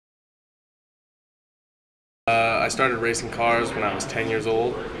I started racing cars when I was 10 years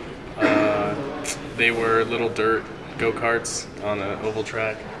old. They were little dirt go-karts on an oval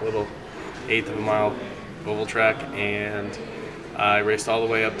track, a little eighth of a mile oval track, and I raced all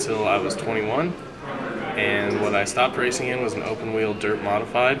the way up till I was 21. And what I stopped racing in was an open-wheel dirt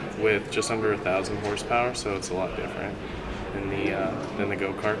modified with just under 1,000 horsepower, so it's a lot different than the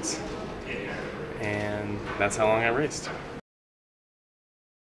go-karts. And that's how long I raced.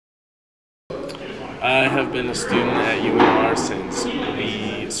 I have been a student at UNR since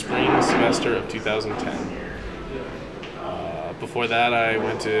the spring semester of 2010. Before that, I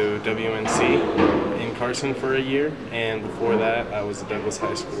went to WNC in Carson for a year, and before that, I was a Douglas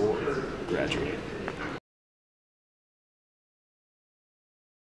High School graduate.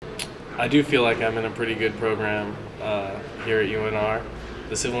 I do feel like I'm in a pretty good program here at UNR.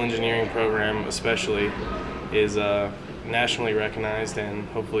 The civil engineering program especially is nationally recognized and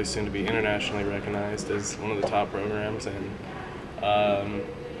hopefully soon to be internationally recognized as one of the top programs. And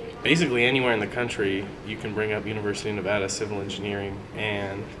basically anywhere in the country you can bring up University of Nevada civil engineering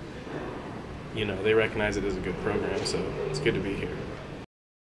and they recognize it as a good program, so it's good to be here.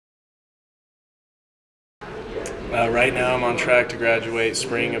 Right now I'm on track to graduate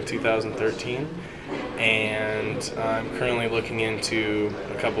spring of 2013, and I'm currently looking into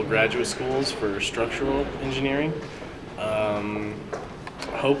a couple graduate schools for structural engineering.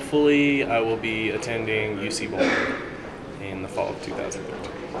 Hopefully I will be attending UC Boles in the fall of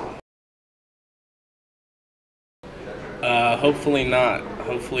 2013. Hopefully not.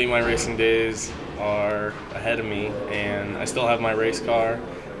 Hopefully my racing days are ahead of me and I still have my race car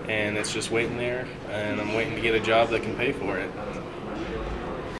and it's just waiting there, and I'm waiting to get a job that can pay for it.